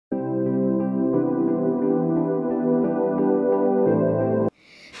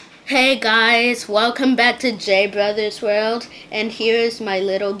Hey guys, welcome back to J Brothers World, and here's my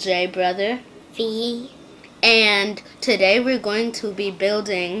little J brother, V. And today we're going to be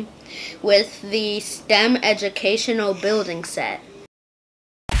building with the STEM Educational Building Set.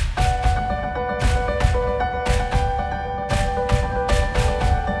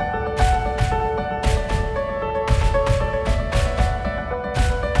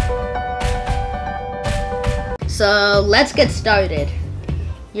 So let's get started.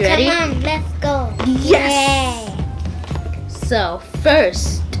 You ready? Come on, let's go. Yes! Yeah. So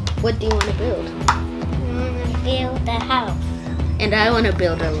first, what do you want to build? I want to build a house. And I want to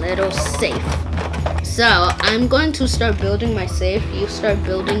build a little safe. So I'm going to start building my safe. You start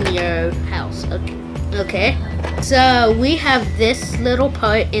building your house. Okay. So we have this little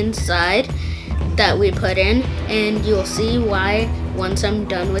part inside that we put in, and you'll see why once I'm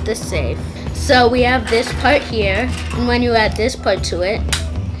done with the safe. So we have this part here, and when you add this part to it,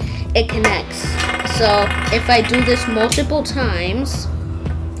 it connects. So if I do this multiple times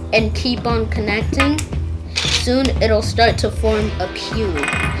and keep on connecting, soon it'll start to form a cube,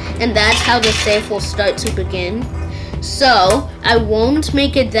 and that's how the safe will start to begin. So I won't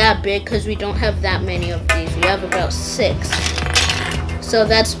make it that big because we don't have that many of these. We have about 6, so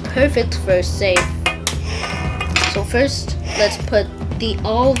that's perfect for a safe. So first, let's put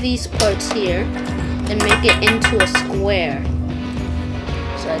all these parts here and make it into a square.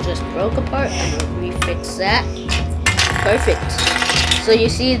 So I just broke a part and we'll refix that. Perfect. So you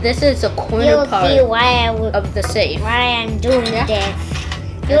see, this is a corner part of the safe. Why I'm doing this.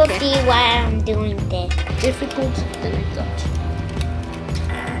 You'll see why I'm doing this. Difficult than I thought.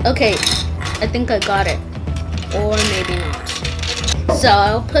 Okay, I think I got it. Or maybe not. So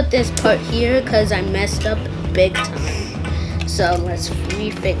I'll put this part here because I messed up big time. So let's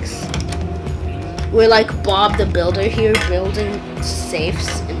refix. We're like Bob the Builder here, building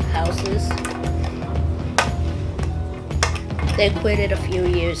safes and houses. They quit it a few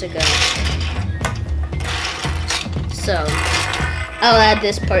years ago. So I'll add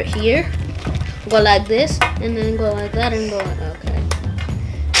this part here. Go like this, and then go like that, and go like, okay.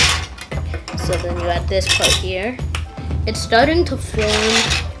 So then you add this part here. It's starting to form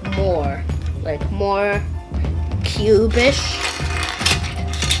more, like more cubish,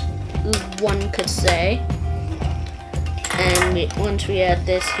 one could say. And once we add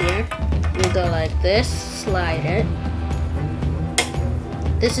this here, we go like this, slide it.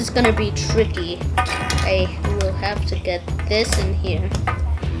 This is gonna be tricky. I will have to get this in here,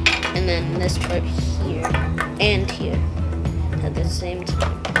 and then this part here and here at the same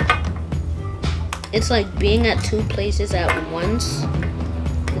time. It's like being at 2 places at once.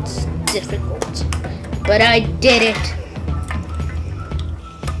 It's difficult, but I did it.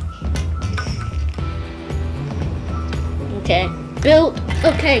 Okay, built.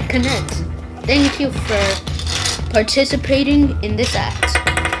 Okay, connect. Thank you for participating in this act.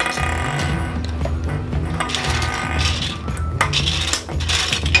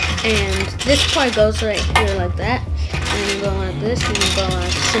 And this part goes right here like that. And you go like this, and you go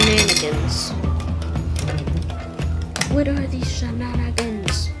like shenanigans. What are these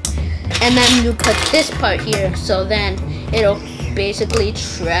shenanigans? And then you put this part here, so then it'll basically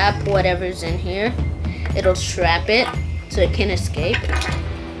trap whatever's in here. It'll trap it so it can escape.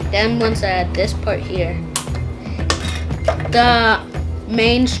 Then once I add this part here, the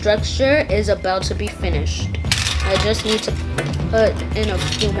main structure is about to be finished. I just need to put in a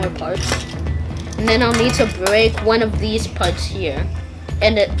few more parts, and then I'll need to break one of these parts here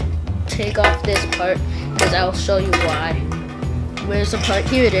and take off this part, because I'll show you why. Where's the part?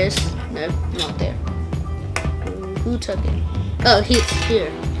 Here it is. No, not there. Who took it? Oh, it's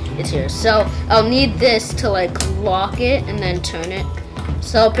here. It's here. So I'll need this to like lock it and then turn it.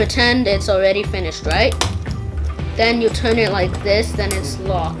 So pretend it's already finished, right? Then you turn it like this, then it's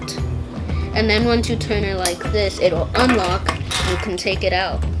locked. And then once you turn it like this, it'll unlock. You can take it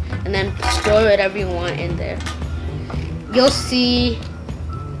out and then store whatever you want in there. You'll see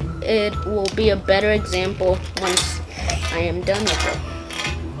it will be a better example once I am done with it.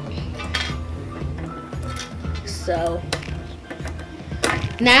 So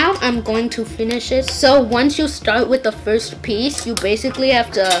now I'm going to finish it. So once you start with the first piece, you basically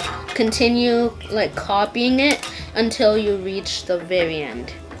have to continue like copying it until you reach the very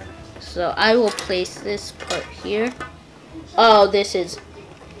end. So I will place this part here. Oh, this is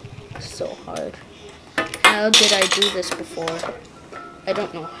so hard. How did I do this before? I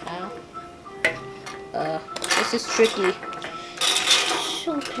don't know how. This is tricky.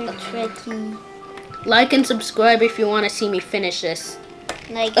 Super tricky. Like and subscribe if you want to see me finish this.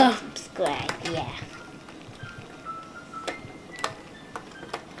 Like and subscribe, yeah.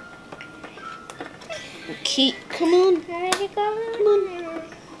 Come on. Already going? Come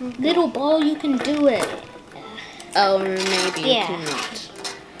on. Little ball, you can do it. Oh, or maybe you cannot.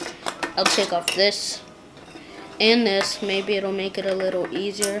 I'll take off this and this. Maybe it'll make it a little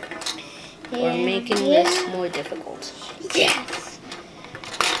easier. Or making this more difficult. Yes.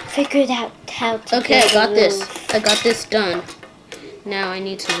 Figured out how to Okay, I got this. I got this done. Now I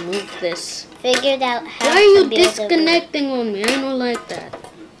need to move this. Figured out how Why are you disconnecting on me? I don't like that.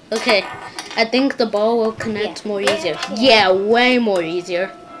 Okay, I think the ball will connect more easier. Yeah, way more easier.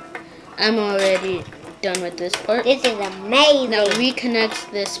 I'm already done with this part. This is amazing. Now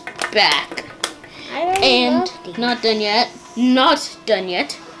reconnect this back. And not done yet. Not done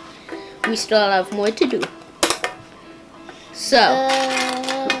yet. We still have more to do. So,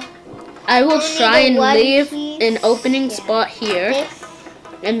 I will try and leave an opening spot here.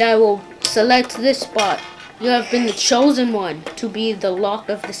 And I will select this spot. You have been the chosen one to be the lock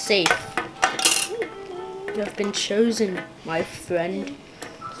of the safe. You have been chosen, my friend.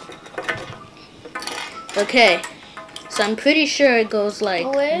 Okay, so I'm pretty sure it goes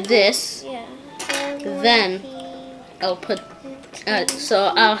like this. Then I'll put,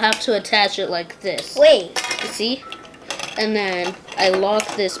 so I'll have to attach it like this. Wait. You see? And then I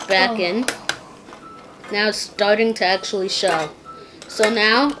lock this back in. Now it's starting to actually show. So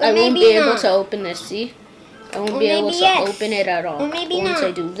now I won't be able to open this, see? I won't be able to open it at all. Once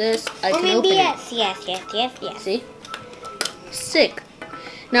I do this, I can open it. Yes. See? Sick.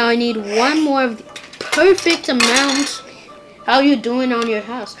 Now I need one more of the perfect amount. How are you doing on your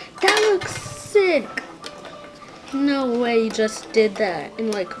house? That looks sick. No way you just did that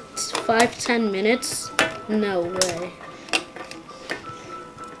in like 5-10 minutes. No way.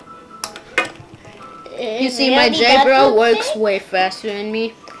 You see, my J-Bro works way faster than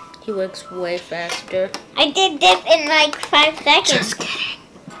me. He works way faster. I did this in like 5 seconds. Just kidding.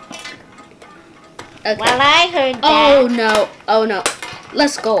 Okay. Well, I heard that. Oh no. Oh no.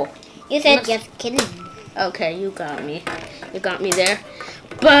 Let's go. You said just kidding. Okay, you got me. You got me there.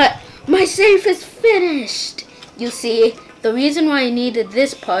 But my safe is finished. You see, the reason why I needed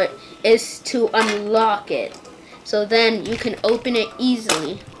this part is to unlock it. So then you can open it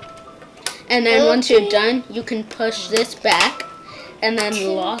easily. And then once you're done, you can push this back and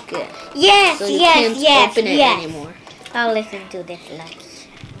then lock it. Yes, so you can't open it anymore. I'll listen to this light.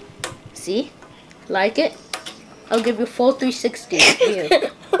 See? Like it? I'll give you full 360.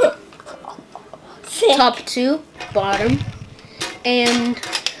 Here. Top 2, bottom, and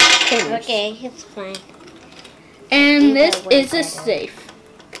corners. Okay, it's fine. And this is a safe.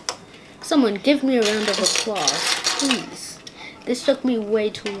 Someone give me a round of applause, please. This took me way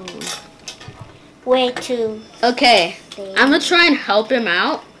too long. Way too. Okay, I'm gonna try and help him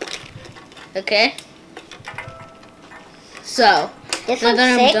out. Okay? So, now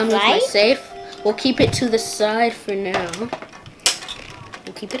that I'm done with my safe, we'll keep it to the side for now.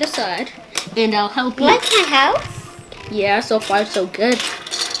 We'll keep it aside, and I'll help you. Like my house? Yeah, so far so good.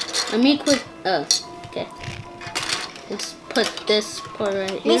 Let me quit. Okay. Let's put this part right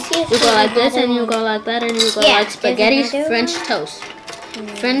here. You go like this, and you go like that, and you go like spaghetti French toast.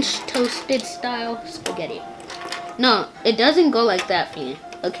 French toasted style spaghetti. No, it doesn't go like that, Fiona.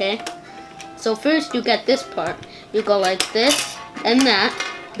 Okay? So first you get this part. You go like this and that,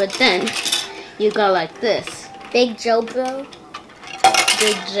 but then you go like this. Big Joe bro.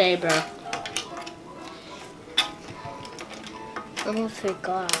 Big J bro. I almost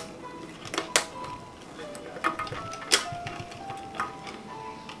forgot.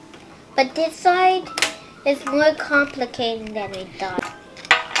 But this side is more complicated than I thought.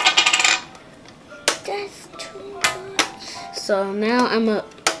 That's too much. So now I'm a...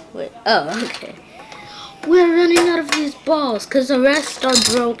 Wait. Oh, okay. We're running out of these balls because the rest are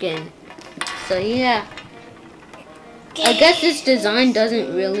broken. So yeah. I guess this design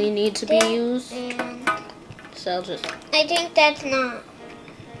doesn't really need to be used. So I'll just... I think that's not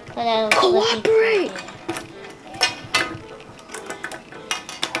what I was Cooperate!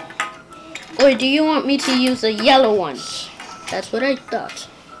 Or do you want me to use a yellow one? That's what I thought.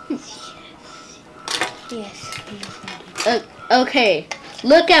 Yes. Okay,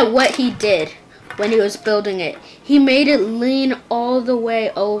 look at what he did when he was building it. He made it lean all the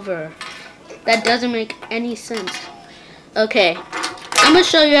way over. That doesn't make any sense. Okay, I'm gonna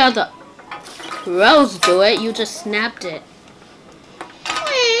show you how the pros do it. You just snapped it.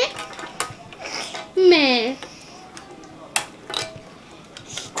 Meh.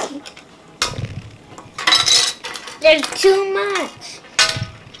 There's too much.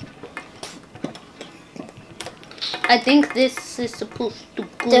 I think this is supposed to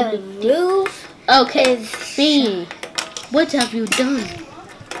go The roof. Okay, see. What have you done?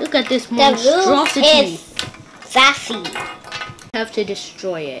 Look at this The roof monstrosity. is sassy. Have to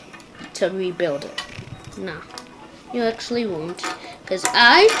destroy it to rebuild it. No, you actually won't, because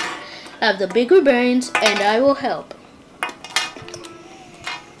I have the bigger brains and I will help.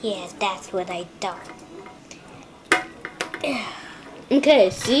 Yes, that's what I thought. Okay,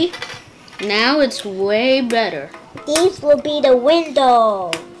 see? Now it's way better. These will be the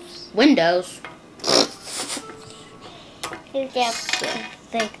windows. Windows. You just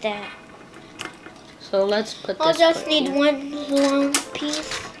like that. So let's put this I'll just part need here. one long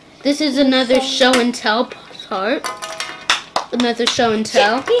piece. This is another show and tell part. Another show and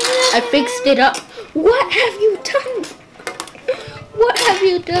tell. I fixed it up. What have you done? What have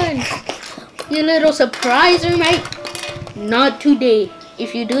you done? You little surpriser, mate. Not today.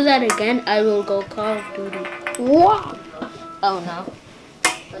 If you do that again, I will go Call of Duty. What? Oh no.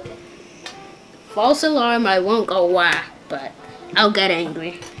 Okay. False alarm, I won't go wah, but I'll get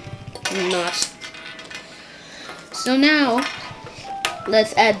angry. Not. So now,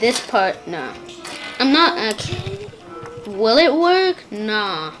 let's add this part. Nah. I'm not actually. Will it work?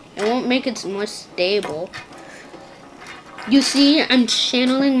 Nah. It won't make it more stable. You see, I'm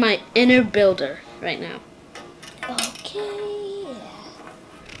channeling my inner builder right now. Okay.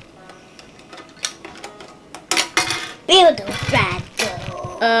 Build a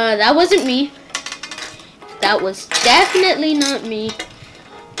dragon. That wasn't me. That was definitely not me.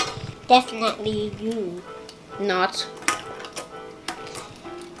 Definitely you. Not.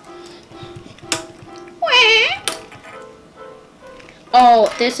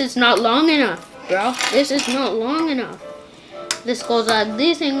 Oh, this is not long enough, bro. This is not long enough. This goes like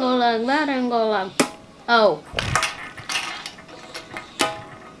this and go like that and go like... Oh.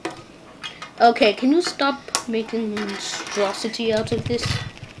 Okay, can you stop making monstrosity out of this?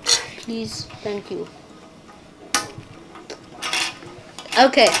 Please, thank you.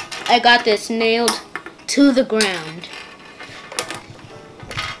 Okay, I got this nailed to the ground.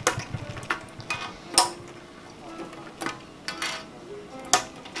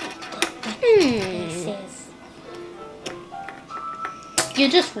 You're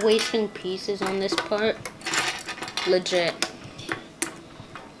just wasting pieces on this part. Legit.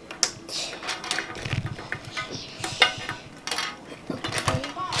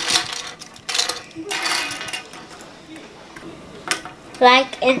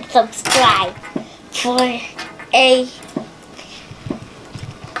 Like and subscribe for a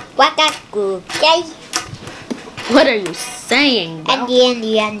Wakaku, okay? What are you saying, bro?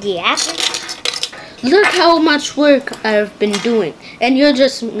 And Look how much work I've been doing. And you're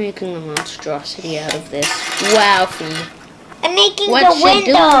just making a monstrosity out of this. Wow, Fee. I'm making What the you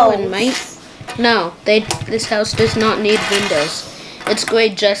windows. doing, mate? No, this house does not need windows. It's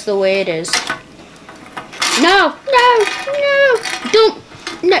great just the way it is. No, no, no, don't,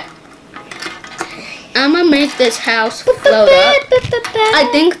 no. I'm gonna make this house float up. I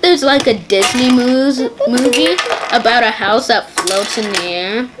think there's like a Disney movie about a house that floats in the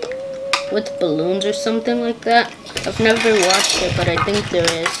air with balloons or something like that. I've never watched it, but I think there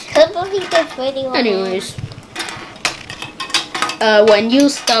is. Anyways, when you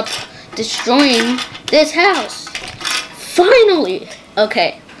stop destroying this house, finally.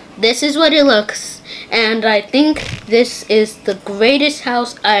 Okay, this is what it looks, and I think this is the greatest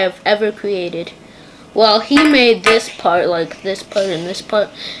house I have ever created. Well, he made this part, like this part and this part,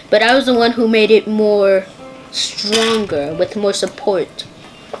 but I was the one who made it more stronger with more support.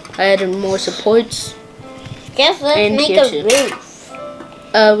 I added more supports. Just let's And make here a too.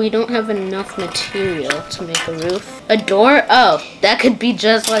 roof. We don't have enough material to make a roof. A door? Oh, that could be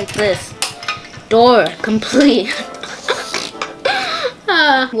just like this. Door, complete.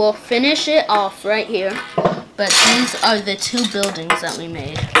 We'll finish it off right here. But these are the two buildings that we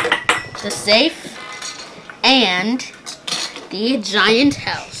made. The safe and the giant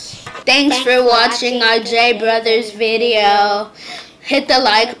house. Thanks for watching our J Brothers video. Hit the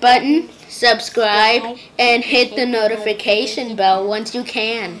like button, subscribe, and hit the notification bell once you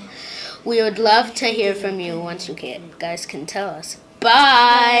can. We would love to hear from you once you guys can tell us.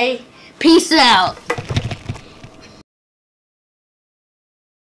 Bye. Peace out.